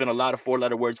 There must have been a lot of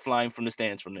four-letter words flying from the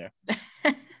stands from there.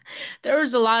 There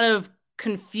was a lot of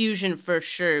confusion for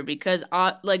sure because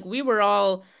like we were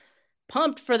all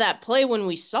pumped for that play when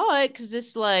we saw it because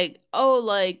it's like, oh,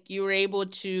 like you were able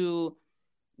to,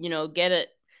 get it.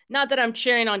 Not that I'm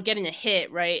cheering on getting a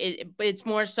hit, right? But it's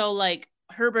more so like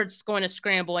Herbert's going to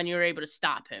scramble and you were able to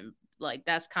stop him. Like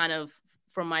that's kind of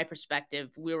from my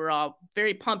perspective. We were all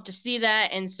very pumped to see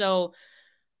that. And so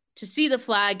to see the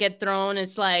flag get thrown,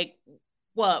 it's like,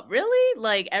 what, really?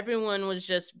 Like everyone was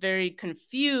just very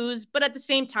confused. But at the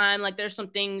same time, like there's some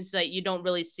things that you don't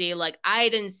really see. Like I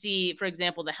didn't see, for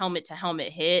example, the helmet to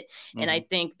helmet hit. And I Hmm.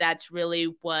 think that's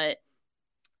really what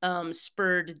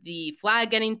spurred the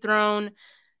flag getting thrown.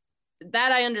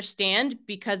 That I understand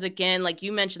because again, like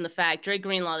you mentioned the fact Dre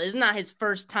Greenlaw, this is not his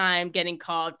first time getting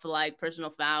called for like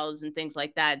personal fouls and things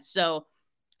like that. So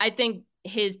I think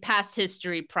his past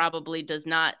history probably does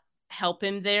not help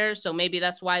him there. So maybe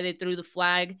that's why they threw the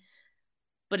flag.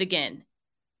 But again,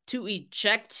 to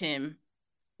eject him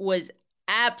was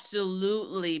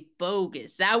absolutely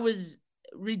bogus. That was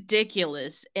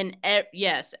ridiculous. And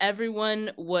yes,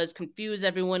 everyone was confused.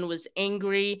 Everyone was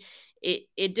angry.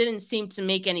 It didn't seem to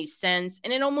make any sense.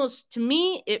 And it almost, to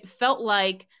me, it felt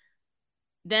like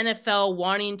the NFL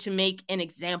wanting to make an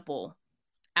example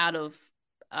out of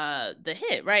the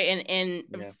hit, right? And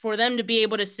Yeah. for them to be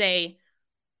able to say,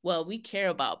 well, we care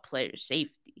about player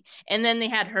safety. And then they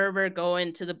had Herbert go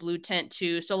into the blue tent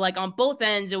too. So like on both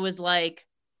ends, it was like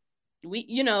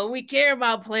we care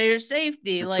about player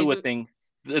safety. The Like Tua thing,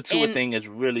 the Tua and thing has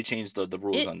really changed the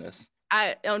rules it on this.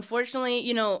 I unfortunately,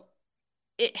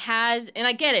 it has, and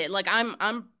I get it. Like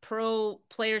I'm pro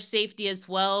player safety as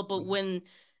well, but Mhm. when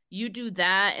you do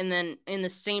that and then in the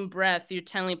same breath you're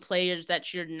telling players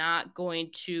that you're not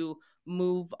going to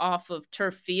move off of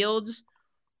turf fields,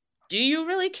 do you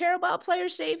really care about player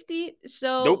safety?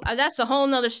 So Nope. that's a whole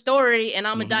nother story, and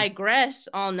I'm gonna Hmm. digress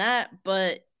on that.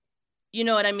 But you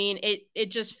know what I mean?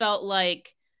 It just felt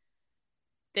like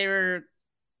they were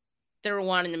they were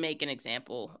wanting to make an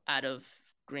example out of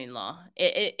Greenlaw,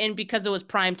 and because it was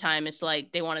prime time, it's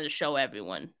like they wanted to show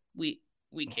everyone we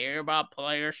care about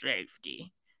player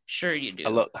safety. Sure, you I do.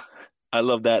 love, I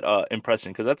love that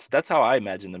impression because that's how I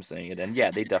imagine them saying it. And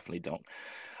yeah, they definitely don't.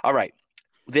 All right.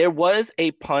 There was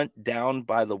a punt down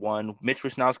by the one. Mitch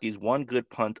Wisnowski's one good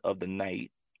punt of the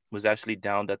night was actually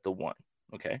downed at the one.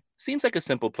 Okay. Seems like a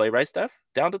simple play, right, Steph?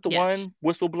 Downed at the Yes. one,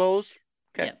 whistle blows.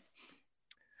 Okay. Yep.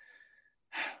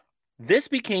 This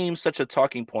became such a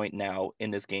talking point now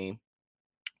in this game.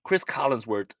 Chris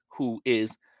Collinsworth, who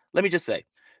is, let me just say,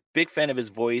 big fan of his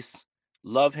voice,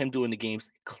 love him doing the games,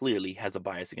 clearly has a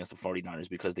bias against the 49ers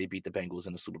because they beat the Bengals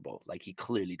in the Super Bowl. Like he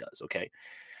clearly does. Okay.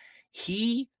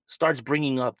 He starts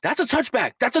bringing up, that's a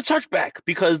touchback. That's a touchback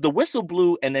because the whistle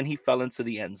blew and then he fell into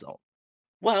the end zone.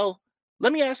 Well,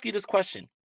 let me ask you this question.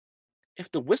 If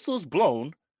the whistle's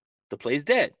blown, the play's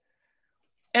dead.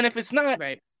 And if it's not,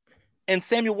 Right. and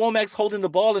Samuel Womack's holding the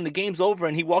ball and the game's over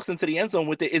and he walks into the end zone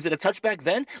with it, is it a touchback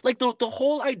then? Like the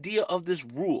whole idea of this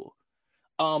rule,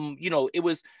 it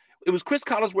was Chris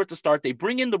Collinsworth to start. They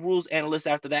bring in the rules analyst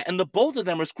after that, and the both of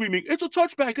them are screaming, it's a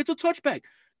touchback, it's a touchback.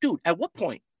 Dude, at what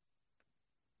point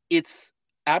it's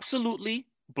absolutely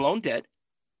blown dead.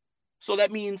 So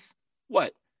that means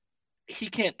what? He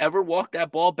can't ever walk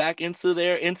that ball back into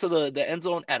the end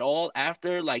zone at all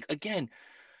after. Like again,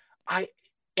 I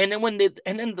and then when they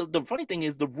and then the funny thing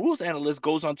is the rules analyst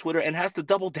goes on Twitter and has to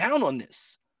double down on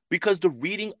this because the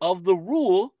reading of the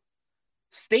rule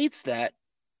states that,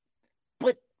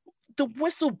 but the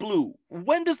whistle blew.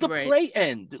 When does the Right. play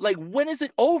end? Like when is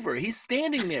it over? He's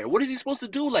standing there. What is he supposed to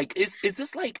do? Like is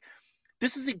this like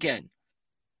this is again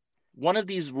one of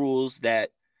these rules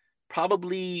that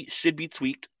probably should be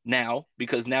tweaked now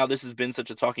because now this has been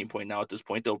such a talking point now at this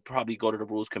point. They'll probably go to the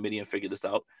rules committee and figure this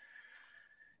out.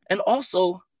 And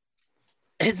also,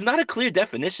 it's not a clear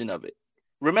definition of it.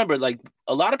 Remember, like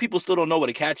a lot of people still don't know what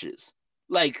a catch is.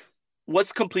 Like,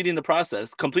 what's completing the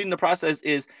process? Completing the process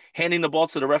is handing the ball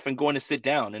to the ref and going to sit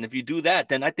down. And if you do that,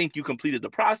 then I think you completed the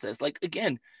process. Like,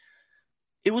 again,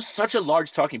 it was such a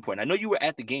large talking point. I know you were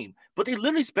at the game, but they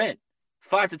literally spent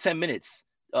 5 to 10 minutes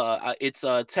It's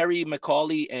Terry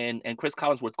McCauley and Chris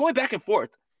Collinsworth going back and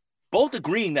forth, both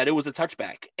agreeing that it was a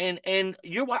touchback. And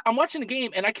I'm watching the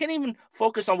game and I can't even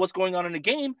focus on what's going on in the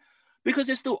game because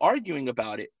they're still arguing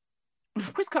about it.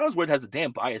 Chris Collinsworth has a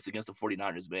damn bias against the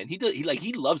 49ers, man.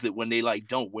 He loves it when they like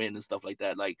don't win and stuff like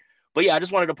that. Like, but yeah, I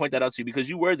just wanted to point that out to you because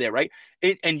you were there, right?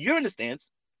 And you're in the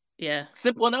stands. Yeah.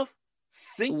 Simple enough.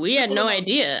 We had Simple no enough.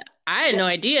 idea. I had Yeah, no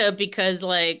idea because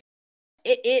like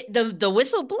the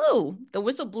whistle blew. The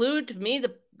whistle blew to me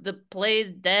the play's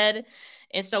dead.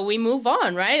 And so we move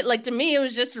on, right? Like to me it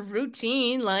was just a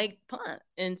routine like punt.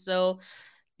 And so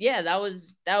yeah, that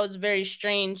was very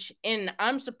strange. And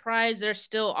I'm surprised they're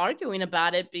still arguing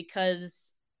about it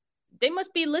because they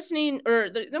must be listening or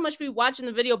they must be watching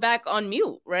the video back on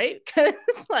mute, right? Cuz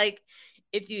like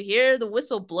if you hear the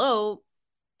whistle blow,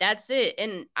 that's it.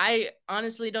 And I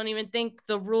honestly don't even think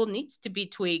the rule needs to be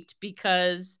tweaked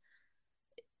because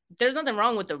there's nothing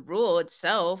wrong with the rule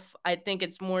itself. I think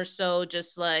it's more so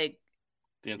just like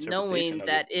the interpretation knowing of it.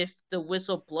 that if the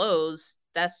whistle blows,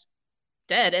 that's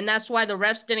dead. And that's why the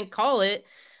refs didn't call it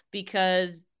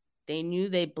because they knew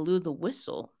they blew the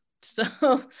whistle.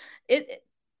 So it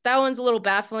that one's a little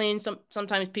baffling.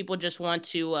 Sometimes people just want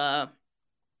to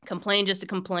complain just to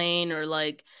complain or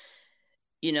like,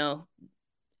 you know,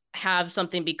 have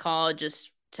something be called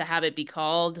just to have it be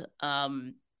called.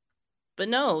 But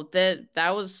no, the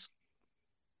that was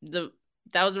the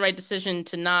right decision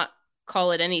to not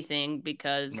call it anything Right.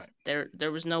 because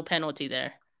there was no penalty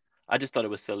there. I just thought it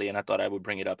was silly and I thought I would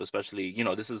bring it up, especially,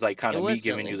 this is like kind It of me was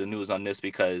giving you silly. the news on this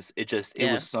because it was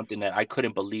Yeah. something that I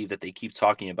couldn't believe that they keep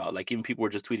talking about. Like even people were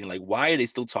just tweeting, like, why are they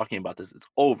still talking about this? It's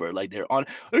over. Like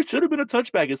it should have been a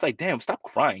touchback. It's like, damn, stop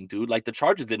crying, dude. Like the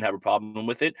Chargers didn't have a problem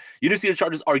with it. You didn't see the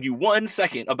Chargers argue 1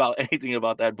 second about anything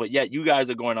about that, but yet you guys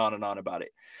are going on and on about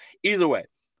it. Either way,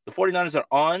 the 49ers are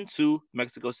on to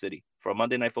Mexico City for a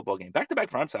Monday night football game. Back-to-back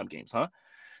primetime games, huh?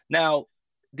 Now,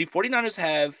 the 49ers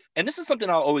have, and this is something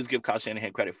I'll always give Kyle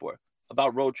Shanahan credit for,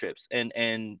 about road trips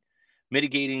and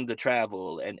mitigating the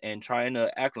travel and trying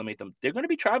to acclimate them. They're going to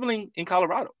be traveling in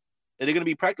Colorado. And they're going to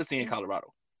be practicing in Yeah.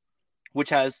 Colorado, which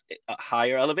has a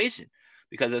higher elevation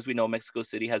because as we know, Mexico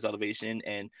City has elevation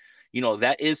and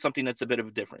that is something that's a bit of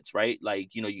a difference, right?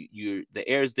 Like, you the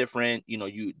air is different,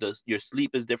 your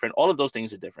sleep is different. All of those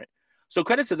things are different. So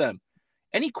credit to them.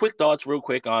 Any quick thoughts real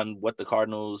quick on what the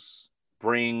Cardinals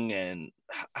bring and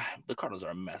the Cardinals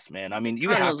are a mess, man. I The mean, you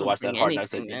have Cardinals to will watch that bring Hard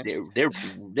Knocks. anything,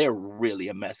 man. They're really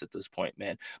a mess at this point,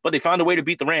 man. But they found a way to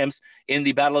beat the Rams in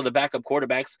the battle of the backup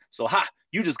quarterbacks. So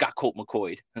you just got Colt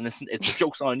McCoy, and it's the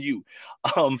joke's on you.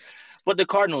 Um, but the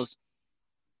Cardinals,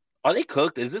 are they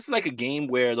cooked? Is this like a game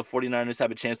where the 49ers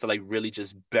have a chance to like really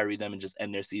just bury them and just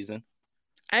end their season?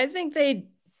 I think they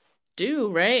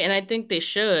do, right? And I think they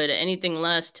should. Anything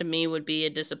less to me would be a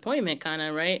disappointment, kind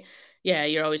of, right? Yeah,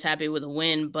 you're always happy with a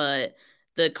win, but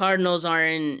the Cardinals are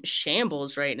in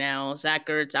shambles right now. Zach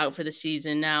Ertz out for the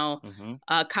season now. Mm-hmm.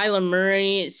 Kyler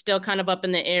Murray is still kind of up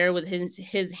in the air with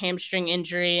his hamstring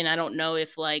injury, and I don't know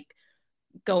if like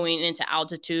going into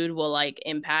altitude will like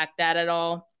impact that at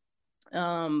all.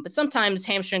 But sometimes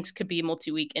hamstrings could be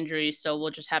multi-week injuries, so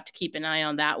we'll just have to keep an eye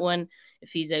on that one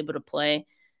if he's able to play.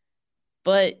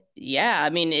 But yeah, I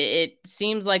mean, it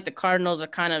seems like the Cardinals are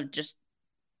kind of just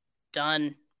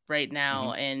done right Mm-hmm.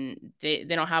 now, and they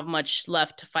don't have much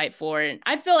left to fight for. And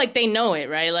I feel like they know it,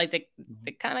 right? Like Mm-hmm.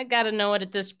 they kind of got to know it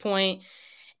at this point.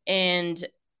 And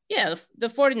yeah, the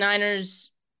 49ers,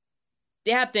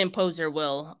 they have to impose their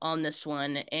will on this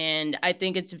one. And I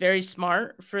think it's very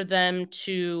smart for them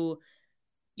to,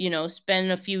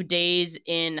 spend a few days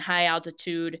in high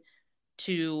altitude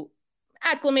to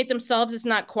acclimate themselves. It's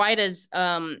not quite as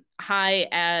high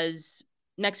as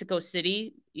Mexico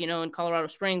City, in Colorado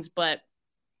Springs, but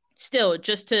still,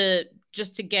 just to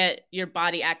get your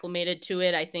body acclimated to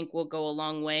it, I think will go a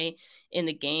long way in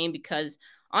the game because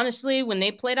honestly, when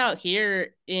they played out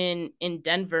here in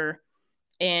Denver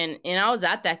and I was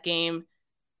at that game,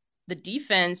 the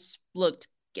defense looked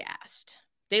gassed.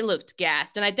 They looked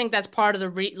gassed. And I think that's part of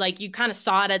the like you kind of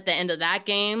saw it at the end of that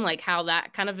game, like how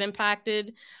that kind of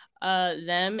impacted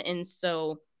them. And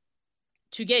so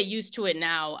to get used to it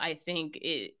now, I think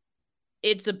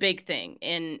it's a big thing.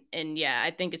 And yeah,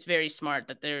 I think it's very smart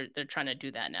that they're trying to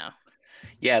do that now.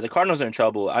 Yeah, the Cardinals are in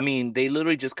trouble. I mean, they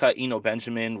literally just cut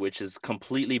Benjamin, which is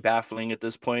completely baffling at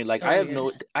this point. Like, So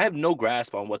weird. I have no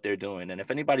grasp on what they're doing. And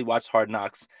if anybody watched Hard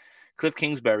Knocks, Cliff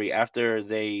Kingsbury,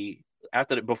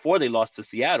 before they lost to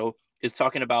Seattle, is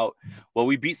talking about, well,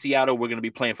 we beat Seattle, we're going to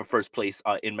be playing for first place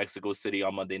in Mexico City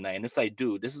on Monday night. And it's like,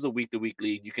 dude, this is a week-to-week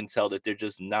league. You can tell that they're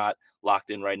just not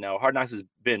locked in right now. Hard Knocks has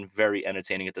been very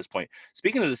entertaining at this point.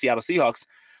 Speaking of the Seattle Seahawks,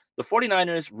 the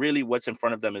 49ers, really what's in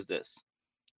front of them is this.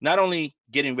 Not only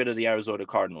getting rid of the Arizona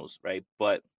Cardinals, right,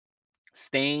 but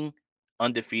staying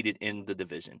undefeated in the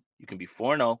division. You can be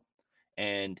 4-0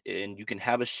 and you can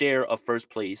have a share of first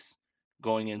place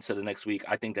going into the next week.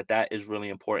 I think that is really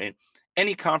important.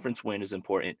 Any conference win is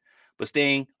important, but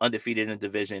staying undefeated in the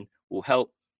division will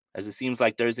help, as it seems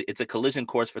like Thursday it's a collision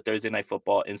course for Thursday Night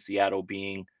Football in Seattle.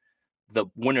 Being the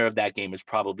winner of that game is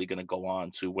probably going to go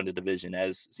on to win the division.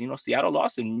 As you know, Seattle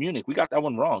lost in Munich. We got that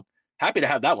one wrong. Happy to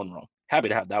have that one wrong. Happy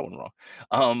to have that one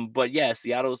wrong. But yeah,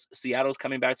 Seattle's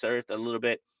coming back to earth a little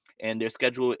bit, and their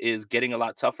schedule is getting a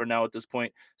lot tougher now at this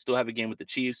point. Still have a game with the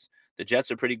Chiefs. The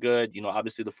Jets are pretty good. You know,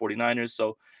 obviously the 49ers.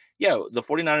 So yeah, the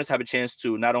 49ers have a chance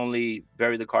to not only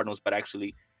bury the Cardinals, but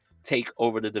actually take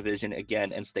over the division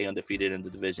again and stay undefeated in the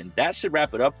division. That should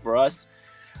wrap it up for us.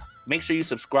 Make sure you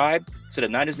subscribe to the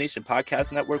Niners Nation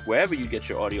Podcast Network, wherever you get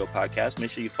your audio podcast. Make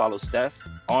sure you follow Steph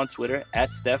on Twitter at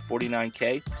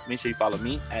Steph49K. Make sure you follow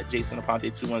me at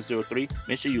JasonAponte2103.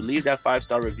 Make sure you leave that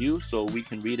 5-star review so we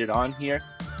can read it on here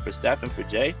for Steph and for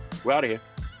Jay. We're out of here.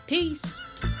 Peace.